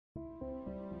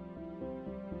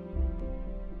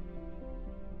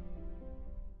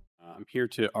I'm here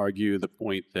to argue the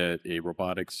point that a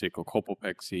robotic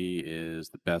sacrocolpopexy is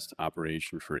the best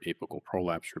operation for apical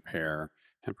prolapse repair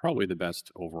and probably the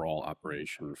best overall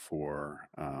operation for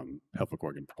pelvic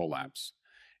organ prolapse.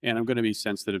 And I'm going to be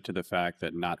sensitive to the fact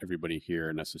that not everybody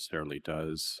here necessarily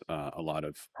does a lot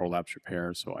of prolapse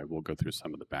repair, so I will go through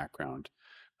some of the background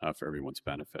for everyone's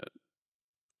benefit.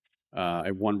 I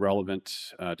have one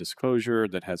relevant disclosure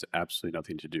that has absolutely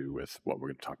nothing to do with what we're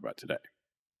going to talk about today.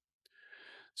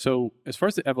 So, as far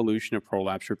as the evolution of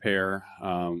prolapse repair,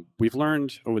 we've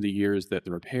learned over the years that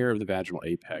the repair of the vaginal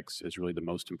apex is really the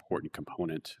most important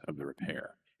component of the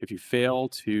repair. If you fail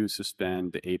to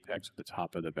suspend the apex at the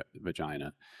top of the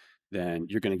vagina, then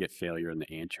you're going to get failure in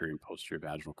the anterior and posterior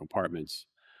vaginal compartments.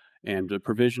 And the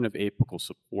provision of apical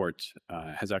support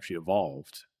has actually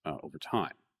evolved over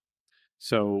time.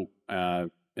 So,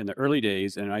 in the early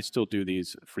days, and I still do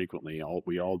these frequently,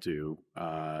 we all do,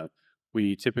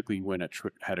 we typically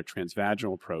had a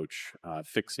transvaginal approach,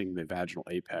 fixing the vaginal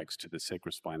apex to the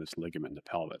sacrospinous ligament in the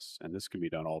pelvis, and this can be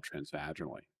done all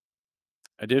transvaginally.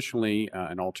 Additionally,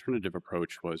 an alternative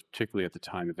approach was, particularly at the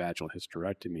time of vaginal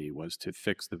hysterectomy, was to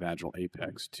fix the vaginal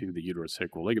apex to the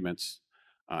uterosacral ligaments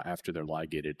after they're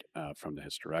ligated from the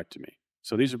hysterectomy.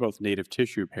 So these are both native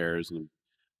tissue repairs and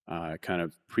kind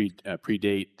of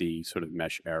predate the sort of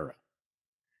mesh era.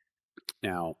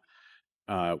 Now,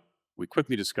 we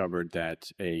quickly discovered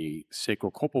that a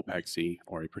sacrocolpopexy,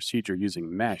 or a procedure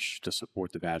using mesh to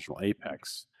support the vaginal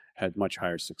apex, had much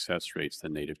higher success rates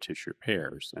than native tissue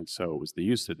repairs. And so it was the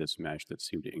use of this mesh that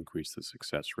seemed to increase the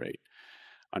success rate.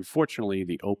 Unfortunately,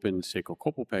 the open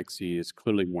sacrocolpopexy is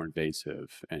clearly more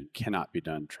invasive and cannot be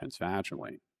done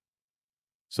transvaginally.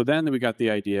 So then we got the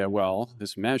idea, well,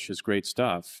 this mesh is great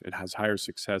stuff. It has higher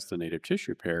success than native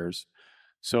tissue repairs.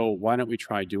 So why don't we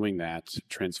try doing that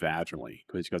transvaginally?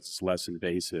 Because it's less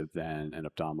invasive than an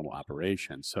abdominal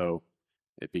operation. So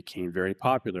it became very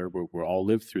popular. We all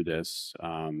lived through this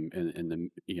in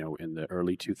the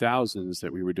early 2000s,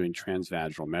 that we were doing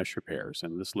transvaginal mesh repairs,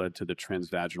 and this led to the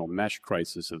transvaginal mesh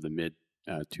crisis of the mid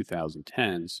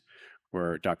 2010s,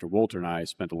 where Dr. Wolter and I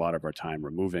spent a lot of our time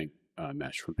removing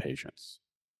mesh from patients.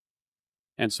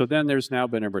 And so then there's now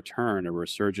been a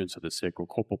resurgence of the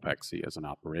sacrocolpopexy as an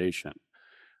operation.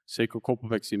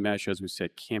 Sacrocolpopexy mesh, as we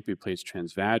said, can't be placed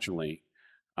transvaginally.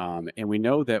 And we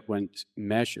know that when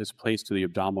mesh is placed to the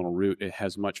abdominal root, it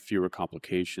has much fewer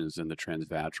complications than the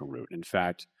transvaginal route. In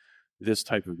fact, this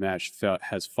type of mesh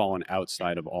has fallen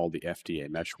outside of all the FDA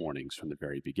mesh warnings from the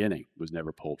very beginning. It was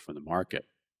never pulled from the market.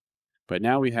 But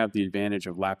now we have the advantage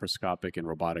of laparoscopic and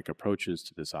robotic approaches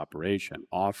to this operation,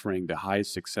 offering the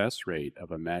highest success rate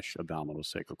of a mesh abdominal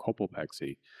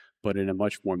sacrocolpopexy, but in a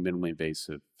much more minimally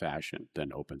invasive fashion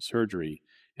than open surgery.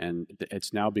 And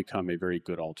it's now become a very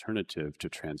good alternative to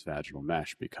transvaginal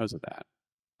mesh because of that.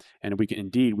 And we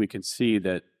can see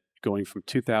that going from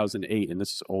 2008, and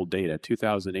this is old data,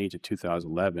 2008 to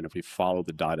 2011, if we follow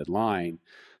the dotted line,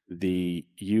 the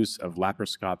use of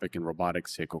laparoscopic and robotic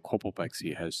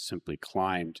sacrocolpopexy has simply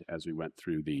climbed as we went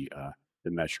through the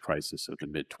mesh crisis of the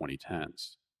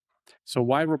mid-2010s. So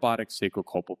why robotic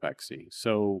sacrocolpopexy?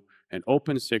 So an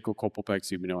open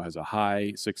sacrocolpopexy, we know, has a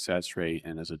high success rate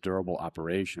and is a durable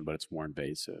operation, but it's more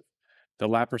invasive. The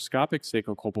laparoscopic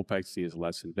sacrocolpopexy is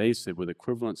less invasive with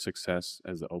equivalent success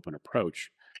as the open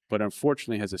approach, but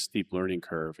unfortunately has a steep learning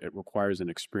curve. It requires an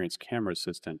experienced camera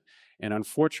assistant. And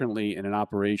unfortunately, in an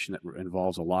operation that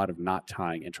involves a lot of knot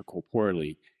tying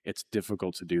intracorporeally, it's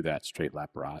difficult to do that straight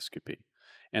laparoscopy.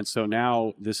 And so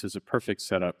now this is a perfect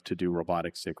setup to do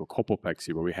robotic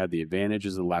sacrocolpopexy, where we have the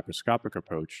advantages of the laparoscopic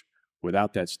approach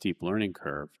without that steep learning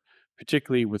curve,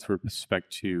 particularly with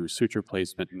respect to suture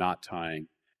placement, knot tying,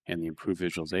 and the improved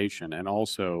visualization. And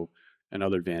also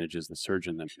another advantage is the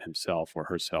surgeon himself or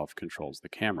herself controls the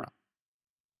camera.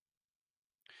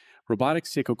 Robotic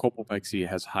sacrocolpopexy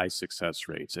has high success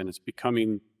rates, and it's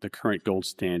becoming the current gold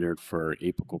standard for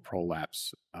apical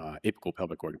prolapse, apical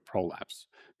pelvic organ prolapse,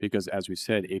 because as we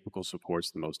said, apical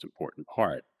support's the most important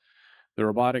part. The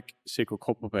robotic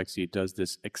sacrocolpopexy does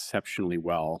this exceptionally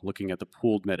well. Looking at the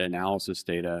pooled meta-analysis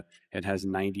data, it has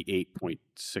 98.6%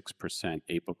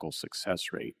 apical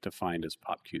success rate, defined as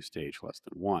POPQ stage less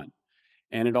than 1.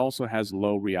 And it also has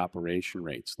low reoperation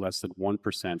rates, less than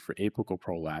 1% for apical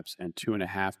prolapse and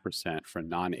 2.5% for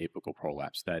non-apical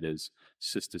prolapse, that is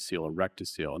cystocele or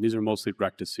rectocele. And these are mostly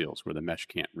rectoceles where the mesh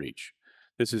can't reach.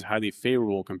 This is highly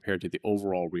favorable compared to the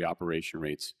overall reoperation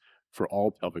rates for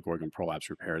all pelvic organ prolapse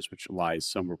repairs, which lies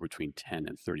somewhere between 10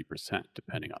 and 30%,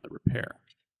 depending on the repair.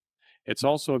 It's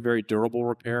also a very durable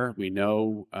repair. We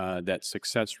know that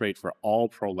success rate for all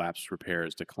prolapse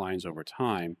repairs declines over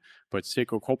time, but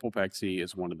sacrocolpopexy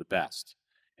is one of the best.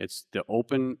 It's the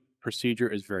open procedure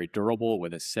is very durable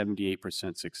with a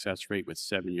 78% success rate with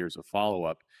 7 years of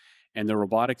follow-up. And the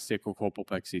robotic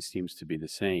sacrocolpopexy seems to be the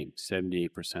same,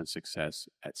 78% success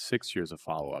at 6 years of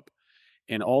follow-up.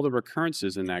 And all the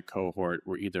recurrences in that cohort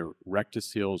were either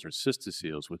rectoceles or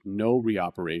cystoceles with no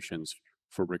reoperations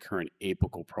for recurrent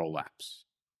apical prolapse.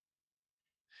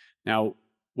 Now,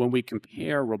 when we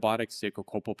compare robotic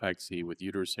sacrocolpopexy with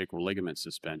uterosacral ligament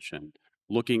suspension,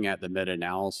 looking at the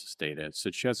meta-analysis data, it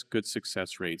suggests good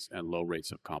success rates and low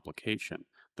rates of complication.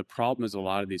 The problem is a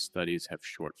lot of these studies have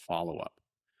short follow-up.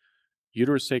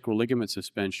 Uterosacral ligament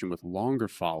suspension with longer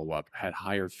follow-up had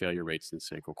higher failure rates than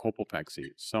sacrocolpopexy,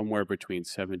 somewhere between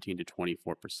 17 to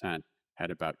 24% had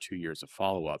about 2 years of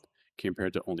follow-up,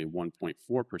 compared to only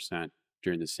 1.4%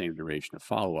 during the same duration of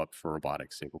follow-up for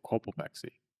robotic sacrocolpopexy.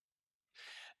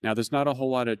 Now, there's not a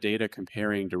whole lot of data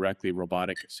comparing directly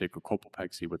robotic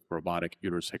sacrocolpopexy with robotic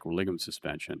uterosacral ligament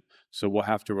suspension, so we'll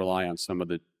have to rely on some of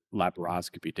the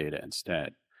laparoscopy data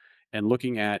instead. And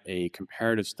looking at a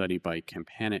comparative study by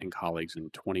Campana and colleagues in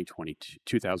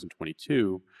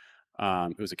 2022,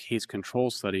 it was a case control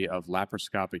study of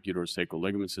laparoscopic uterosacral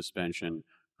ligament suspension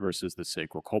versus the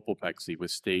sacrocolpopexy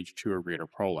with stage 2 or greater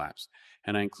prolapse.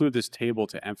 And I include this table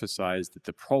to emphasize that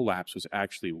the prolapse was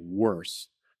actually worse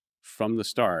from the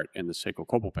start in the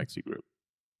sacrocolpopexy group.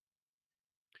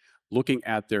 Looking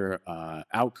at their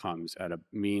outcomes at a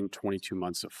mean 22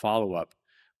 months of follow-up,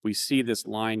 we see this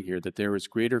line here that there is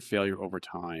greater failure over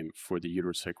time for the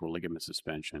uterosacral ligament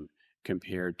suspension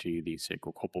compared to the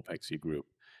sacrocolpopexy group.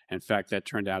 In fact, that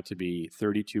turned out to be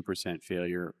 32%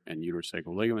 failure in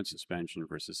uterosacral ligament suspension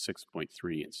versus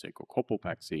 6.3% in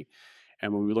sacrocolpopexy.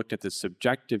 And when we looked at the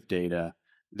subjective data,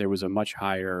 there was a much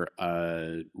higher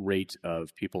rate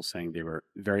of people saying they were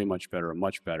very much better or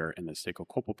much better in the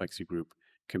sacrocolpopexy group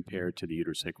compared to the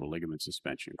uterosacral ligament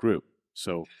suspension group.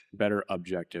 So better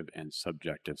objective and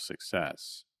subjective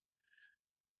success.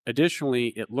 Additionally,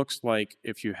 it looks like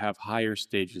if you have higher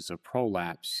stages of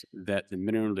prolapse, that the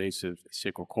minimally invasive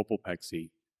sacrocolpopexy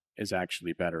is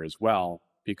actually better as well,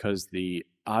 because the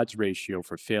odds ratio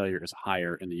for failure is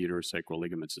higher in the uterosacral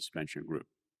ligament suspension group.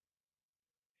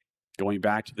 Going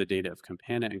back to the data of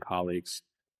Campana and colleagues,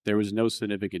 there was no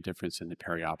significant difference in the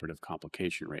perioperative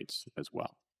complication rates as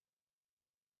well.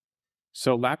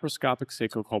 So laparoscopic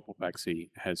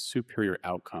sacrocolpopexy has superior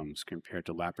outcomes compared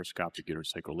to laparoscopic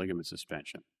uterosacral ligament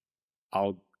suspension.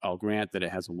 I'll grant that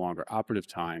it has a longer operative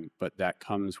time, but that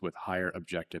comes with higher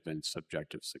objective and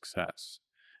subjective success.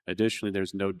 Additionally,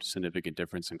 there's no significant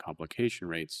difference in complication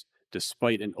rates,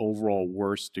 despite an overall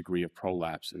worse degree of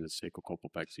prolapse in the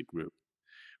sacrocolpopexy group.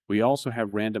 We also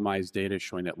have randomized data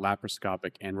showing that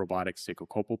laparoscopic and robotic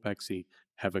sacrocolpopexy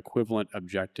have equivalent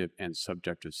objective and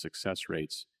subjective success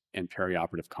rates and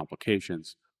perioperative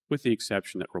complications, with the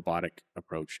exception that robotic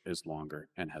approach is longer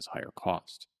and has higher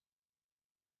cost.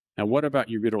 Now, what about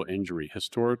ureteral injury?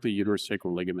 Historically,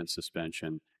 uterosacral ligament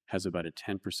suspension has about a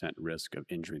 10% risk of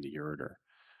injuring the ureter.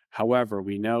 However,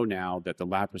 we know now that the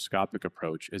laparoscopic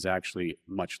approach is actually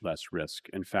much less risk.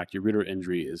 In fact, ureteral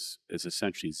injury is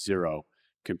essentially zero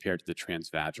compared to the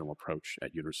transvaginal approach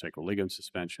at uterosacral ligament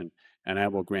suspension. And I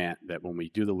will grant that when we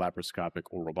do the laparoscopic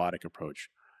or robotic approach,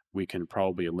 we can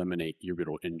probably eliminate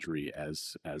ureteral injury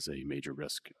as a major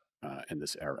risk in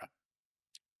this era.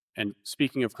 And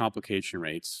speaking of complication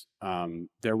rates,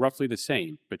 they're roughly the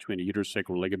same between a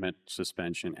uterosacral ligament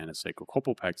suspension and a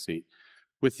sacrocolpopexy,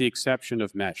 with the exception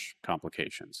of mesh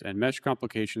complications. And mesh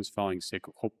complications following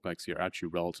sacrocolpopexy are actually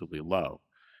relatively low.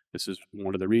 This is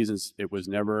one of the reasons it was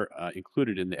never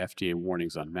included in the FDA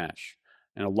warnings on mesh.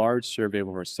 In a large survey of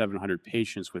over 700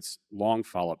 patients with long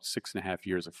follow-up, 6.5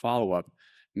 years of follow-up,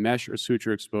 mesh or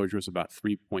suture exposure was about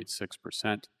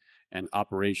 3.6%, and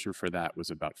operation for that was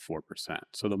about 4%.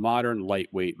 So the modern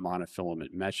lightweight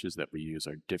monofilament meshes that we use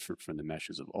are different from the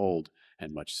meshes of old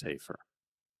and much safer.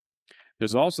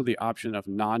 There's also the option of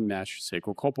non-mesh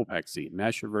sacrocolpopexy.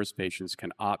 Mesh averse patients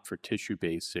can opt for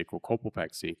tissue-based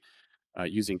sacrocolpopexy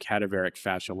using cadaveric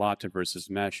fascia lata versus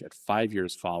mesh at 5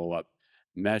 years follow-up.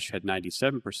 Mesh had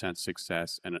 97%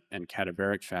 success and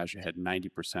cadaveric fascia had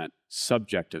 90%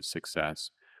 subjective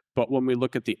success. But when we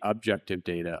look at the objective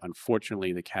data,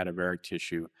 unfortunately, the cadaveric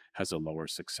tissue has a lower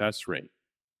success rate.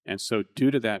 And so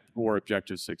due to that poor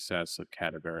objective success of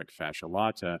cadaveric fascia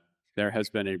lata, there has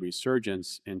been a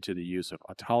resurgence into the use of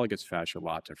autologous fascia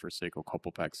lata for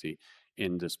sacrocolpopexy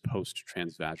in this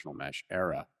post-transvaginal mesh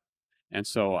era. And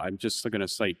so I'm just going to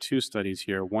cite 2 studies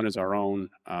here. One is our own,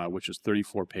 which is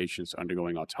 34 patients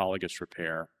undergoing autologous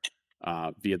repair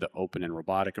via the open and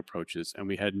robotic approaches, and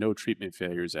we had no treatment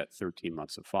failures at 13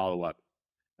 months of follow-up.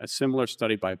 A similar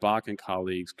study by Bach and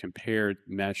colleagues compared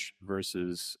mesh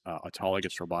versus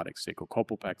autologous robotic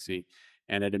sacrocolpopexy,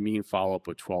 and at a mean follow-up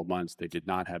of 12 months, they did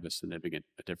not have a significant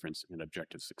difference in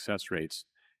objective success rates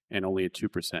and only a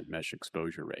 2% mesh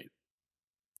exposure rate.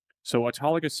 So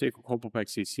autologous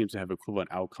sacrocolpopexy seems to have equivalent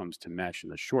outcomes to mesh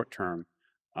in the short term.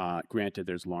 Granted,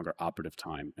 there's longer operative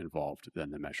time involved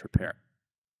than the mesh repair.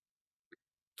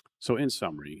 So in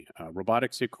summary,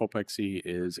 robotic sacrocolpopexy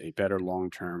is a better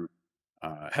long-term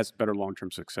has better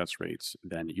long-term success rates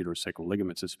than uterosacral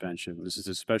ligament suspension. This is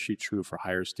especially true for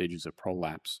higher stages of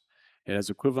prolapse. It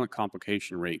has equivalent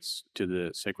complication rates to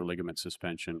the sacral ligament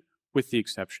suspension, with the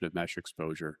exception of mesh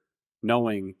exposure,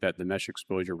 knowing that the mesh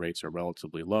exposure rates are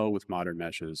relatively low with modern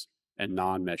meshes and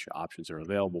non-mesh options are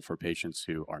available for patients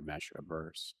who are mesh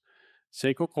averse.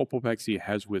 Sacrocolpopexy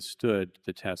has withstood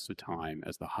the test of time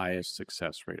as the highest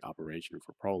success rate operation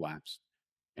for prolapse.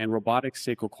 And robotic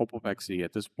sacrocolpopexy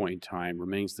at this point in time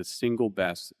remains the single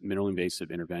best minimally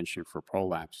invasive intervention for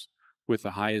prolapse with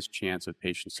the highest chance of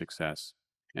patient success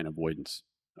and avoidance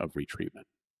of retreatment.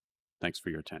 Thanks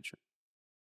for your attention.